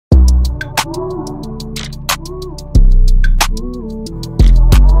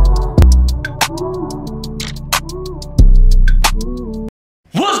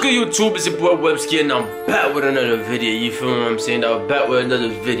YouTube? It's your boy Webbskiii and I'm back with another video. You feel what I'm saying? I'm back with another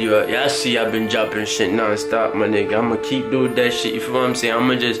video. Yeah, I see I've been dropping shit non-stop, my nigga. I'ma keep doing that shit. You feel what I'm saying?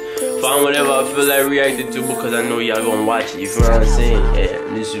 I'ma just find whatever I feel like reacting to because I know y'all gonna watch it. You feel what I'm saying? Yeah,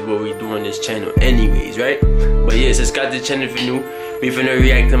 this is what we do on this channel anyways, right? But yeah, subscribe to the channel if you're new. We finna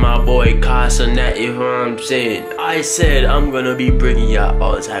react to my boy Cenat. You feel what I'm saying? I said I'm gonna be bringing y'all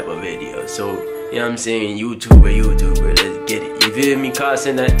all type of videos. So you know what I'm saying? YouTuber, let's get it. You feel me?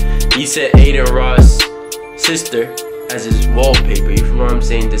 Cenat, he said Adin Ross' sister as his wallpaper. You feel what I'm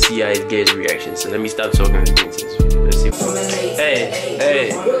saying? To see how he gets his reaction. So let me stop talking and things. Let's see.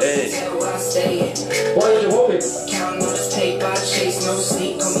 Hey. Why is your wallpaper?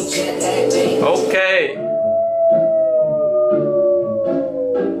 Okay.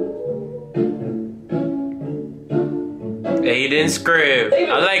 Adin script.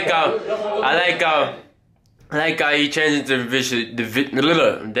 I like how he transitioned to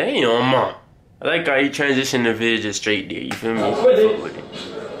the damn. I like how he transitioned the video just straight there. You feel me?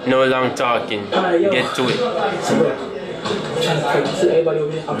 No long talking. Get to it.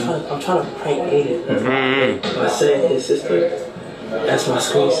 I'm trying to prank Adin. I said his sister. That's my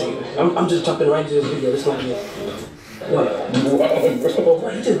screensaver. I'm just jumping right into this video. This gonna be what? First of all,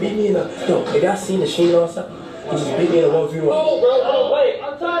 he just beat me in the if y'all seen the sheen or something. He just beat me in a 1v1. Oh, bro, wait,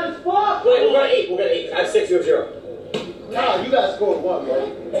 I'm tired as fuck. Wait, we're gonna 8. I have 6, you have 0. Nah, you guys scored 1, bro.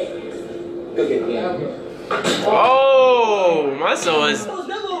 Go get me out. Oh, my son is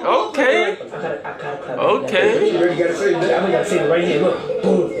okay. Okay. You gotta say that. I'm gonna say it right here. Look,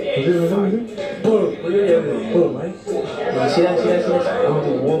 boom, boom, right? You see that? I'm gonna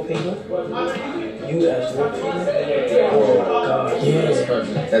do wallpaper. You as wallpaper. Oh God, yeah, that's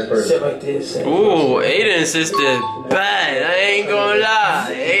perfect. That's perfect. Sit right there. Ooh, Adin's sister bad. I ain't gonna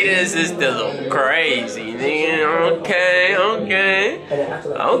lie. Adin's sister look crazy, nigga.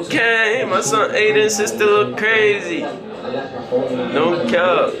 Okay. My son Adin's sister look crazy. No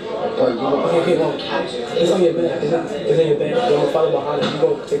cap. Okay, well, it's on your bed. It's on your bed. You're gonna follow behind it. You go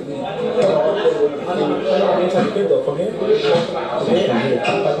take me. From here.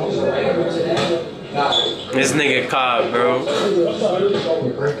 This nigga caught, bro.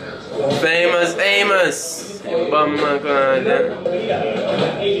 Famous Amos. Bumma Glanda.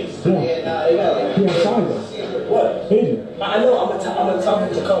 What? I know. I'm gonna tell him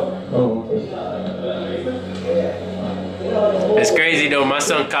to come. It's crazy though. My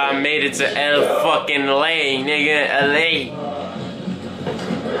son Kyle made it to LA, nigga. LA.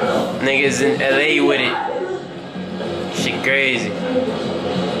 Niggas in LA with it. Shit crazy.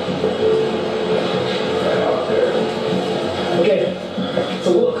 Okay,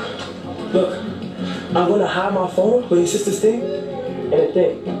 so look, I'm gonna hide my phone with his sister's thing and a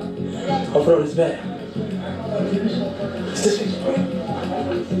thing. I'll put it on his bed. It's this way.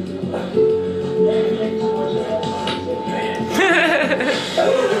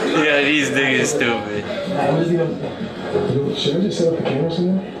 Yeah, these niggas stupid. Should I just set up the camera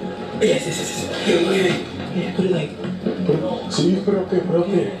somewhere? Yes. Yeah, put it like. So you put it up there,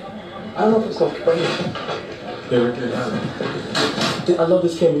 I don't know if it's gonna right here. Yeah, right there. I love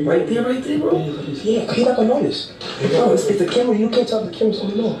this camera. Right there, bro? Yeah, he's not gonna notice. No, it's the camera. You can't tell the camera's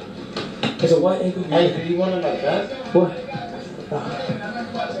on low. It's a wide angle. Hey, do you want it like that? What?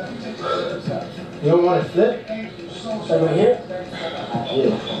 You don't want it flip? Like right here?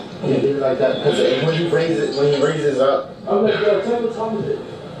 Yeah, leave it like that. Because when you raise it up. I'm like, yo, tell me what time is it?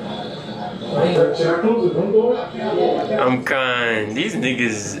 Should I close the room door? I'm crying. These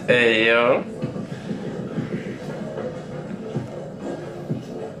niggas, hey yo.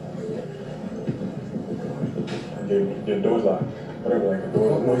 Your door's locked. Whatever, like the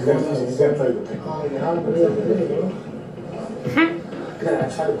door. No, he's gonna tell you the thing. I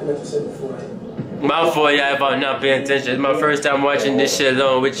tried to connect this in before. My fault, y'all, if I'm not paying attention. It's my first time watching this shit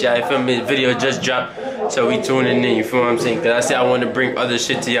alone with y'all. You feel me? The video just dropped, so we tuning in. You feel what I'm saying? Cause I said I want to bring other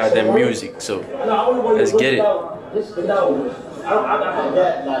shit to y'all than music. So let's get it. I don't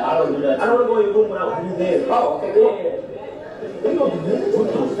do that. I don't want to go in your room without you there. Oh, okay, yeah. We gonna do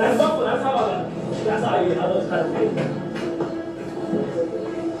this. That's how you know those kind of things.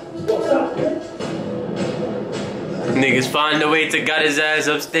 What's up, man? Niggas find a way to got his ass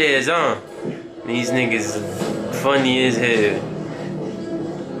upstairs, huh? These niggas funny as hell.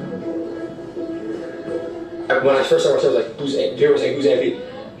 When I first started, I was like, who's MVP?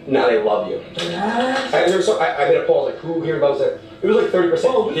 Now they love you. I made a poll, like, who here loves it? It was like 30%.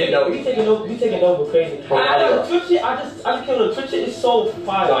 Oh, didn't know. We taking over crazy. I Twitch it. I just came to Twitch it. It's so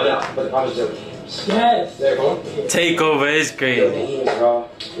fire. No, I know, but I was just. Yes. There, come on. Takeover is crazy. Games, bro.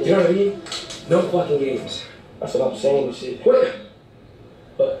 You know what I mean? No fucking games. That's what I'm saying. Shit. What?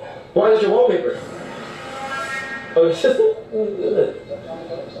 But why is your wallpaper? Oh, it's just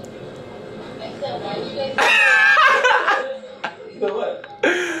what?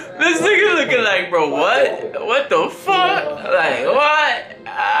 This nigga looking like, bro, what? What the fuck? Like, what?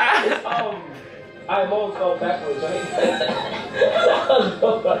 I'm almost fell backwards, right?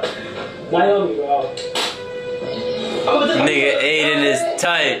 Naomi, bro. Nigga Adin is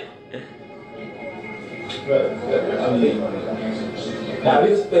tight. Nah, we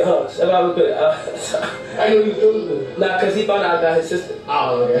just spit her. That's why we put it. I know you do this. Nah, because he found out I got his sister.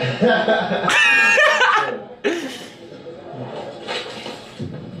 Oh, okay.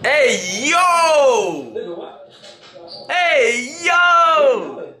 Hey, yo! Nigga, what? Hey, yo!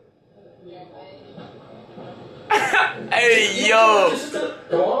 Hey, yo!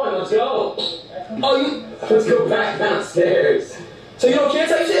 Come on, let's go. Oh, you. Let's go back downstairs. So you don't care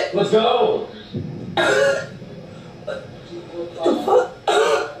type shit? Let's go. What the fuck?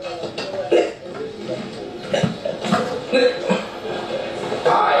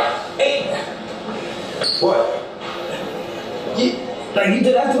 Hi. Hey. What? Like you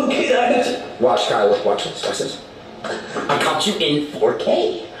did that to a kid, I got you. Watch, Sky, look, watch this, watch this. I caught you in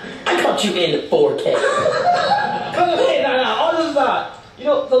 4K. I caught you in 4K. Come on, hey, nah, all this is not. You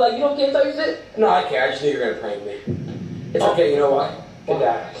don't, so like, you don't care type shit? No, I care. I just knew you were gonna prank me. It's okay, you know why? Good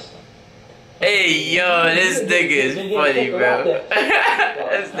guys. Hey, yo, this nigga is funny, bro.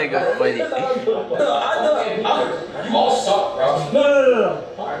 This nigga funny. All suck, bro. No.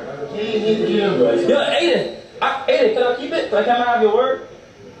 Yo, Adin, can I keep it? Like, can I have your word?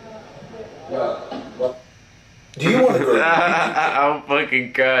 Do you want to go? I'm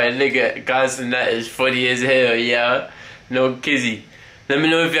fucking crying. Nigga, Cenat is funny as hell, yeah. No kizzy. Let me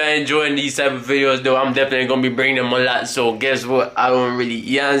know if y'all enjoying these type of videos, though. I'm definitely gonna be bringing them a lot. So guess what? I don't really,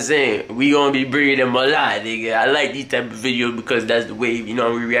 you know what I'm saying? We gonna be bringing them a lot, nigga. I like these type of videos because that's the wave. You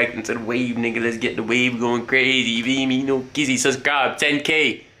know, we reacting to the wave, nigga. Let's get the wave going crazy. You feel me? No kizzy. Subscribe.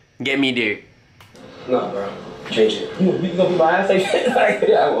 10K. Get me there. No, bro. Change it. You gonna be my ass like shit? Like,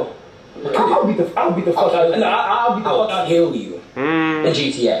 yeah, I will. I'll beat the fuck out of you. No, I'll beat the fuck out of you. Kill you. In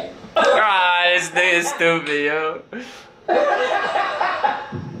GTA. Ah, this nigga is stupid, yo.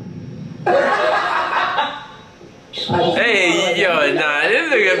 Hey, yo, nah, this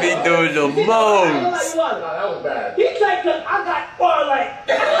nigga be doing the most. Nah, that was bad. He's like, I got far, like.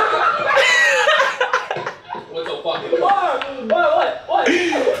 What's so fucking What?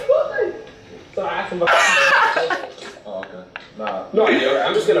 So I asked him about. Oh, okay. Nah. No,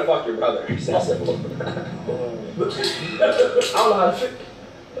 I'm just gonna fuck your brother. I don't know how to fix.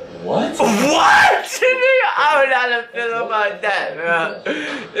 What? What? Nigga, I don't know how to feel about that, bro.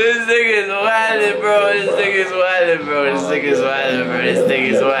 This nigga's wildin', bro. This nigga's wildin', bro. This nigga's wildin', bro. This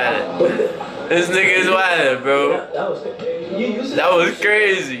nigga's wildin'. This nigga's wildin', bro. That was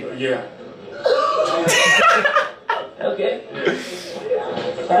crazy. Yeah. Okay.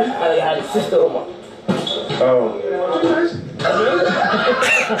 I had a sister on my. Oh.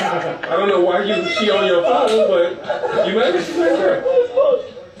 I don't know why she on your phone, but you might she's right there.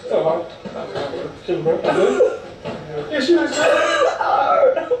 Oh, yeah, she's right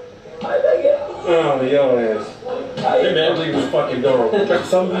there. Oh, yo ass. They better leave this fucking door open. For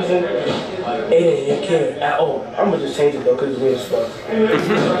some reason, it ain't care at all. I'm gonna just change it though, cause it's weird as fuck.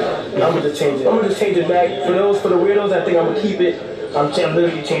 I'm gonna just change it. Back for the weirdos. I think I'm gonna keep it. I'm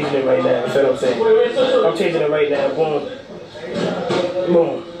literally changing it right now. You feel what I'm saying? I'm changing it right now.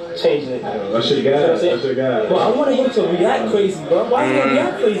 Boom. Changing it. That's your guy. That's your guy. But I wanted him to react crazy, bro. Why is he gonna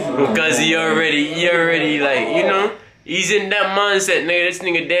react crazy? Because he already like, you know, he's in that mindset, nigga. This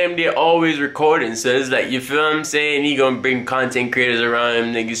nigga damn near always recording. So it's like, you feel what I'm saying? He gonna bring content creators around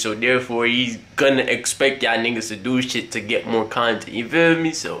him, nigga. So therefore, he's gonna expect y'all niggas to do shit to get more content. You feel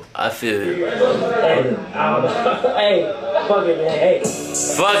me? So I feel it. Hey, fuck it, man. Hey.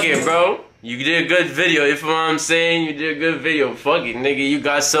 Fuck it, bro. You did a good video, you feel what I'm saying? You did a good video. Fuck it, nigga. You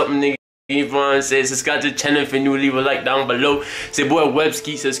got something, nigga. You feel what I'm saying? Subscribe to the channel if you're new. Leave a like down below. Say boy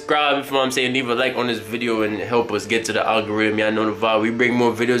Webbskiii, subscribe, you feel what I'm saying? Leave a like on this video and help us get to the algorithm. Y'all know the vibe. We bring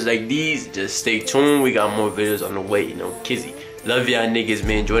more videos like these. Just stay tuned. We got more videos on the way, you know. Kizzy. Love y'all niggas,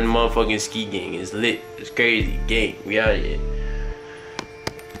 man. Join the motherfucking ski gang. It's lit. It's crazy. Gang. We out here.